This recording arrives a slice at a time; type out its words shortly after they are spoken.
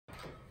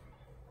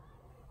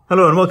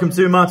Hello and welcome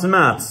to Martin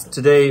Maths.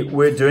 Today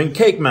we're doing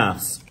cake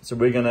maths. So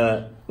we're going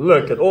to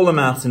look at all the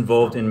maths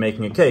involved in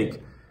making a cake.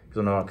 Because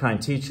one of our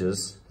kind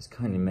teachers has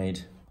kindly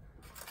made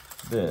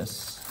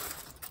this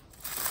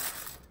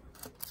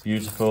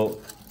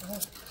beautiful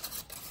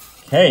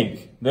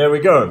cake. There we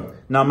go.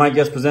 Now my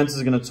guest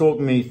presenters are going to talk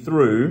me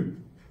through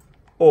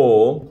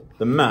all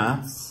the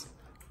maths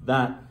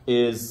that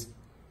is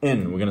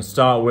in. We're going to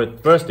start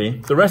with,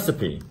 firstly, the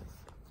recipe.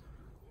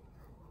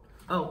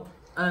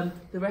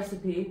 The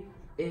recipe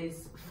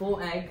is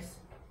 4 eggs,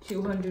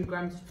 200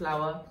 grams of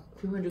flour,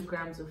 200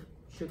 grams of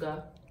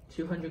sugar,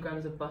 200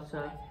 grams of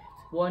butter,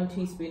 1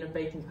 teaspoon of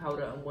baking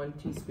powder and 1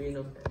 teaspoon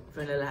of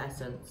vanilla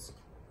essence.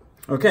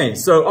 Okay,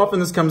 so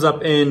often this comes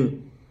up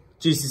in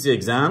GCSE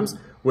exams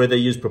where they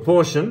use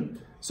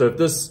proportion. So if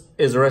this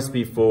is a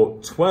recipe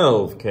for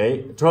 12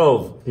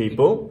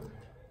 people,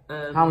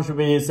 how much would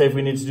we say if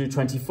we need to do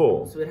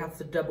 24? So we'd have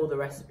to double the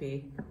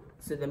recipe.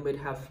 So then we'd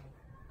have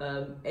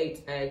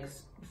 8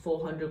 eggs,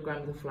 400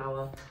 grams of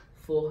flour,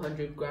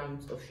 400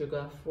 grams of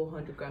sugar,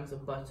 400 grams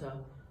of butter,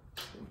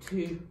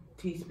 2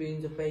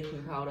 teaspoons of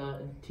baking powder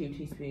and 2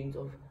 teaspoons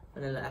of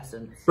vanilla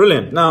essence.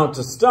 Brilliant. Now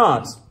to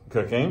start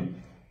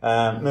cooking,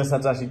 Miss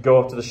had to actually go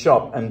off to the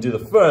shop and do the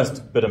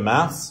first bit of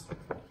maths,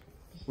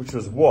 which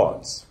was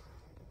what?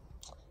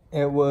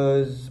 It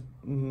was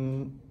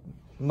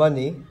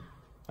money.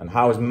 And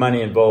how is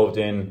money involved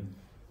in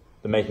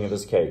the making of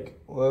this cake?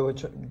 Well, we're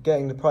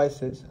getting the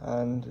prices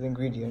and the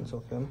ingredients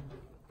of them.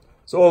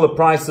 So all the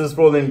prices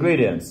for all the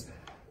ingredients.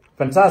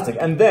 Fantastic.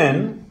 And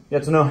then you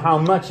have to know how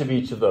much of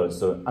each of those.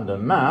 So under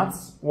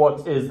maths,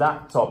 what is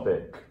that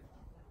topic?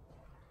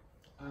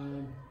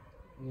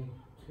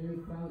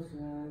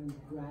 2,000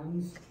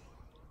 grams.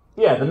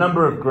 Yeah, the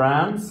number of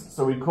grams.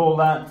 So we call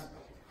that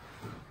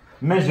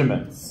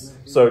measurements.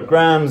 So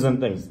grams and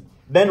things.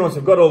 Then once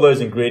we've got all those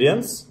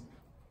ingredients,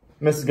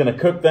 Miss is going to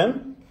cook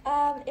them.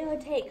 It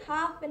will take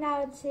half an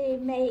hour to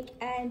make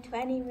and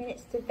 20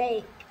 minutes to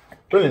bake.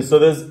 Brilliant. So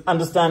there's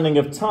understanding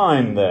of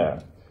time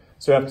there.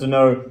 So you have to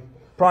know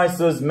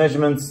prices,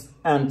 measurements,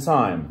 and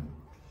time.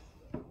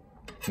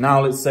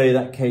 Now let's say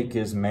that cake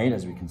is made,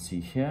 as we can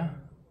see here.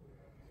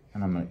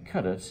 And I'm going to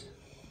cut it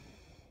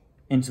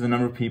into the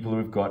number of people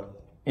we've got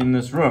in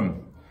this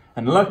room.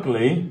 And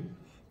luckily,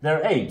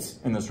 there are 8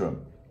 in this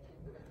room.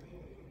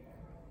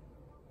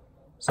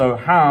 So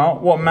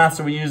what maths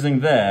are we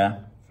using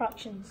there?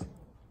 Fractions.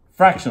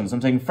 Fractions. I'm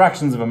taking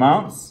fractions of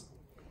amounts.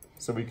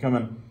 So we come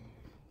and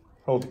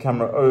hold the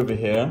camera over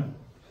here.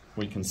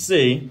 We can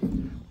see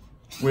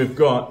we've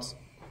got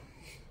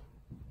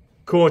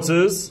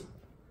quarters.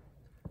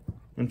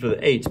 And for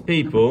the 8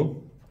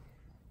 people,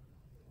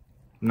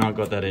 now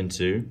got that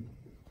into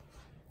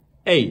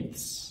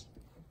eighths.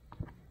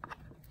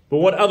 But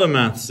what other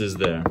maths is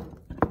there?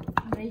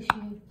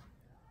 Ratio.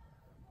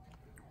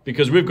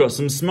 Because we've got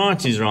some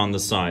Smarties around the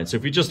side. So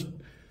if we just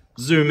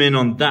zoom in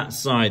on that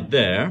side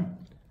there,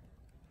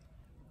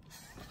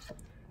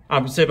 I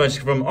would say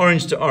from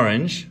orange to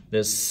orange,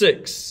 there's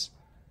 6.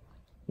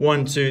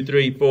 1, 2,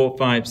 3, 4,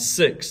 5,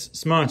 6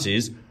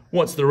 Smarties.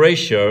 What's the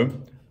ratio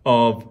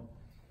of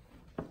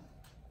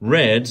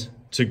red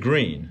to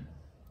green?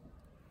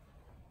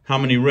 How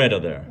many red are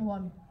there?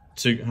 1.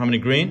 2. How many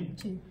green?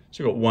 2.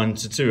 So we've got 1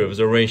 to 2. It was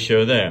a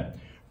ratio there.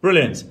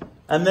 Brilliant.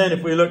 And then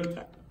if we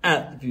look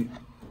at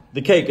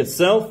the cake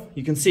itself,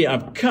 you can see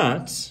I've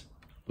cut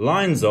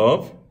lines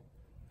of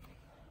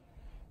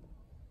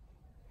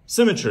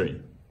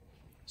symmetry.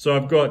 So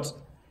I've got,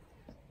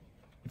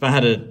 if I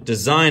had a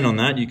design on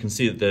that, you can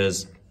see that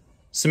there's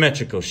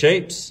symmetrical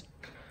shapes.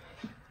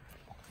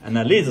 And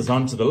that leads us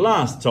on to the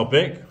last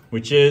topic,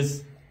 which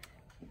is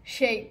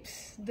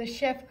shapes. The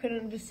chef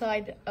couldn't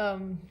decide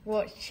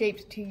what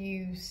shapes to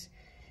use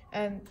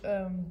and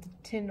the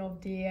tin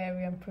of the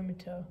area and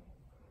perimeter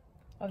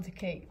of the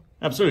cake.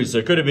 Absolutely. So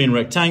it could have been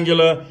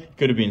rectangular,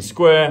 could have been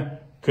square,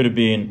 could have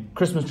been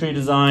Christmas tree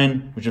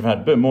design, which have had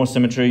a bit more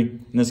symmetry.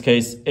 In this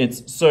case,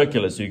 it's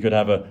circular. So you could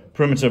have a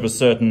perimeter of a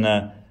certain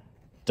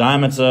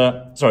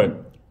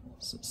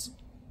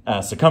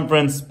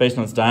circumference based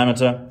on its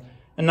diameter.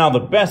 And now the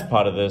best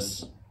part of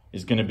this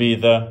is going to be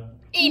the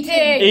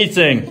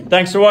eating.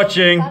 Thanks for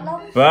watching.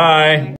 Bye.